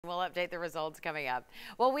We'll update the results coming up.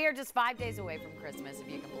 Well, we are just 5 days away from Christmas, if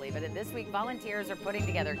you can believe it. And this week, volunteers are putting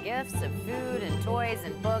together gifts of food and toys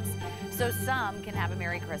and books so some can have a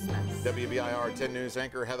Merry Christmas. WBIR 10 News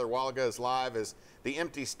anchor Heather Wallaga is live as the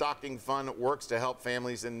Empty Stocking Fund works to help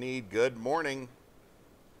families in need. Good morning.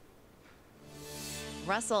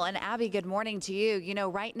 Russell and Abby, good morning to you. You know,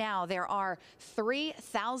 right now there are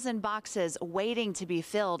 3,000 boxes waiting to be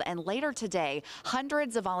filled, and later today,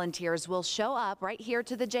 hundreds of volunteers will show up right here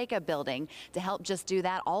to the Jacob Building to help just do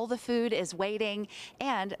that. All the food is waiting,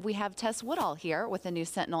 and we have Tess Woodall here with the New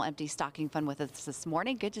Sentinel Empty Stocking Fund with us this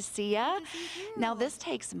morning. Good to see you. Now, this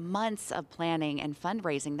takes months of planning and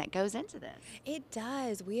fundraising that goes into this. It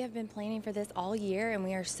does. We have been planning for this all year, and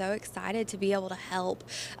we are so excited to be able to help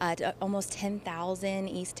to almost 10,000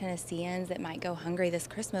 East Tennesseans that might go hungry this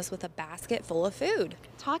Christmas with a basket full of food.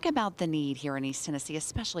 Talk about the need here in East Tennessee,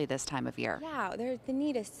 especially this time of year. Yeah, the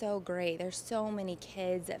need is so great. There's so many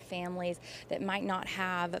kids, families that might not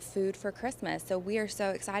have food for Christmas. So we are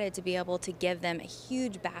so excited to be able to give them a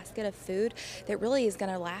huge basket of food that really is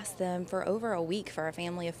going to last them for over a week for a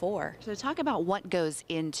family of 4. So talk about what goes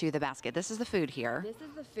into the basket. This is the food here. This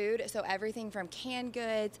is the food. So everything from canned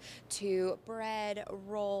goods to bread,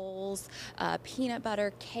 rolls, peanut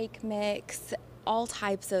butter, cake mix, all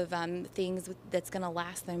types of things that's going to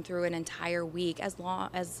last them through an entire week, as well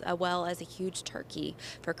as a huge turkey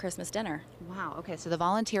for Christmas dinner. Wow. Okay, so the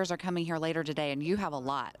volunteers are coming here later today, and you have a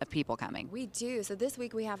lot of people coming. We do. So this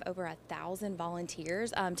week we have over 1,000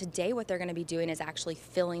 volunteers. Today what they're going to be doing is actually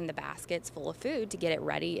filling the baskets full of food to get it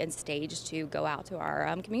ready and staged to go out to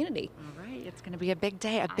our community. All right. It's going to be a big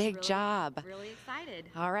day, a big job. Really excited.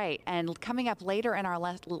 All right. And coming up later in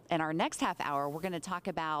our next half hour, we're going to talk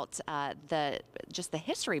about just the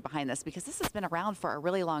history behind this, because this has been around for a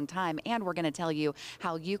really long time, and we're going to tell you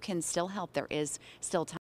how you can still help. There is still time.